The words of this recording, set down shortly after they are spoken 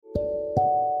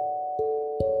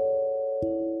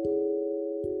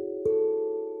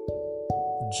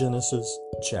Genesis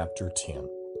chapter 10.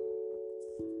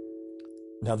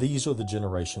 Now these are the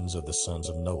generations of the sons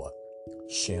of Noah,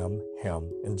 Shem, Ham,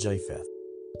 and Japheth.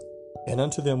 And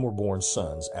unto them were born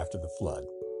sons after the flood.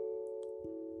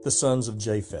 The sons of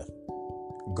Japheth,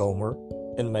 Gomer,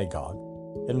 and Magog,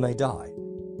 and Madai,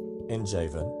 and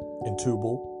Javan, and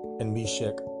Tubal, and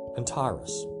Meshech, and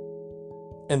Tyrus.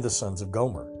 And the sons of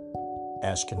Gomer,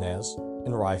 Ashkenaz,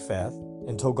 and Riphath,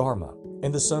 and Togarmah.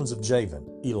 And the sons of Javan,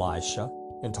 Elisha,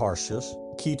 and Tarshish,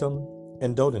 Kittim,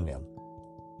 and Dodanim.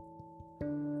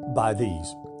 By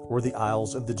these were the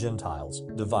isles of the Gentiles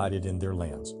divided in their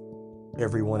lands,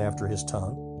 every one after his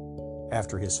tongue,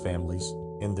 after his families,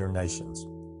 in their nations.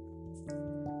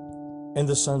 And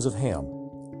the sons of Ham,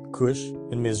 Cush,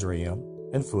 and Mizraim,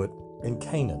 and Phut, and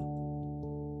Canaan.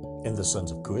 And the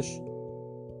sons of Cush,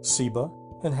 Seba,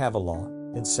 and Havilah,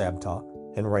 and Sabta,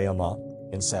 and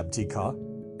Raamah, and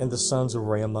Sabtekah. And the sons of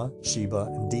Raamah, Sheba,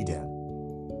 and Dedan.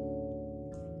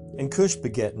 And Cush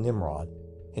begat Nimrod,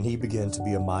 and he began to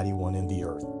be a mighty one in the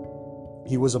earth.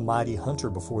 He was a mighty hunter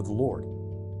before the Lord.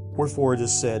 Wherefore it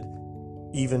is said,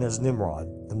 even as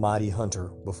Nimrod, the mighty hunter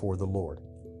before the Lord.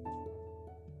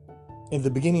 And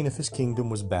the beginning of his kingdom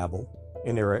was Babel,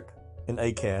 and Erech, and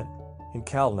Akkad, and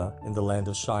Calneh in the land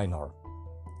of Shinar.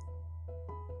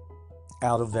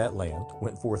 Out of that land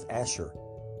went forth Asher,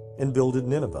 and builded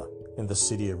Nineveh, in the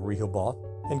city of Rehoboth,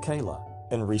 and Calah,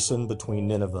 and Resen between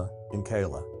Nineveh and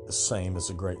Calah, the same as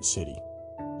a great city.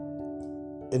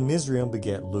 And Mizraim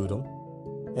begat Ludum,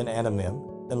 and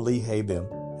Anamim, and Lehabim,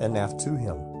 and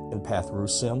Naphtuhim, and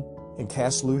Pathrusim, and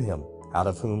Casluhim, out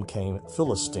of whom came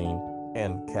Philistine,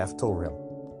 and Caphtorim.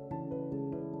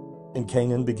 And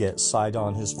Canaan begat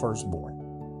Sidon his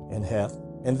firstborn, and Heth,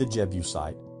 and the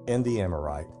Jebusite, and the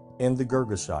Amorite, and the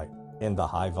Girgashite, and the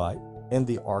Hivite, and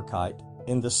the Archite,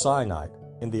 and the Sinite,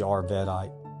 and the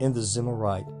Arvadite, and the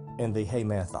Zimmerite, and the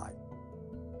Hamathite.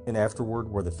 And afterward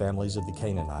were the families of the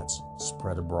Canaanites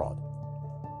spread abroad.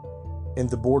 And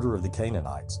the border of the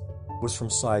Canaanites was from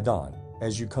Sidon,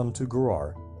 as you come to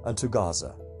Gerar, unto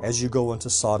Gaza, as you go unto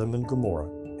Sodom and Gomorrah,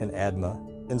 and Admah,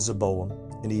 and Zeboim,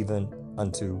 and even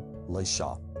unto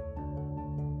Lasha.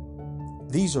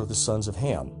 These are the sons of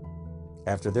Ham,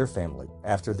 after their family,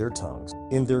 after their tongues,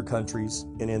 in their countries,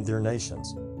 and in their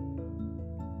nations.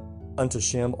 Unto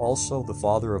Shem also the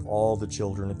father of all the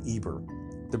children of Eber,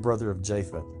 the brother of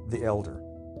Japheth, the elder.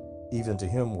 Even to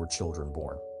him were children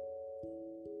born.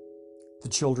 The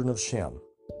children of Shem,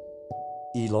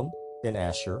 Elam, and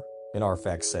Asher, and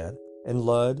Arphaxad, and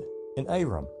Lud, and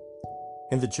Aram.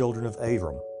 And the children of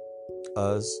Aram,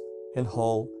 Uz, and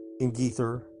Hul, and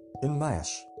Gether, and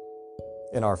Mash.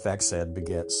 And Arphaxad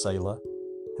begat Salah,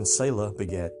 and Salah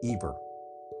begat Eber.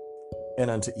 And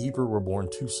unto Eber were born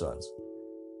two sons.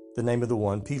 The name of the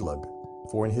one Peleg,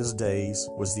 for in his days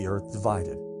was the earth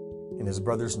divided, and his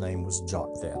brother's name was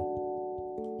Joktan.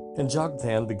 And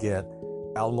Joktan begat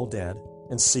Almodad,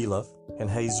 and Seleph, and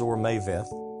Hazor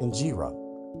Maveth, and Jerah,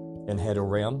 and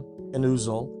Hadoram, and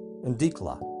Uzal, and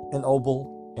Diklah, and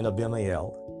Obal, and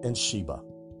Abimael, and Sheba,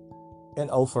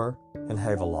 and Ophir, and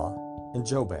Havilah, and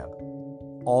Jobab.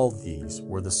 All these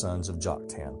were the sons of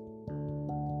Joktan.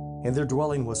 And their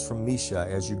dwelling was from Mesha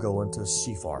as you go unto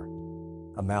Shephar,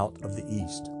 a mount of the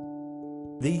east.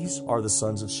 These are the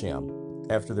sons of Shem,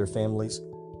 after their families,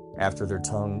 after their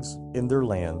tongues, in their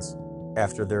lands,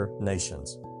 after their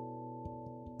nations.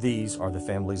 These are the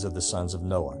families of the sons of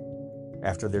Noah,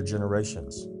 after their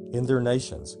generations, in their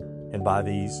nations, and by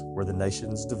these were the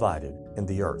nations divided in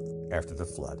the earth after the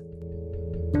flood.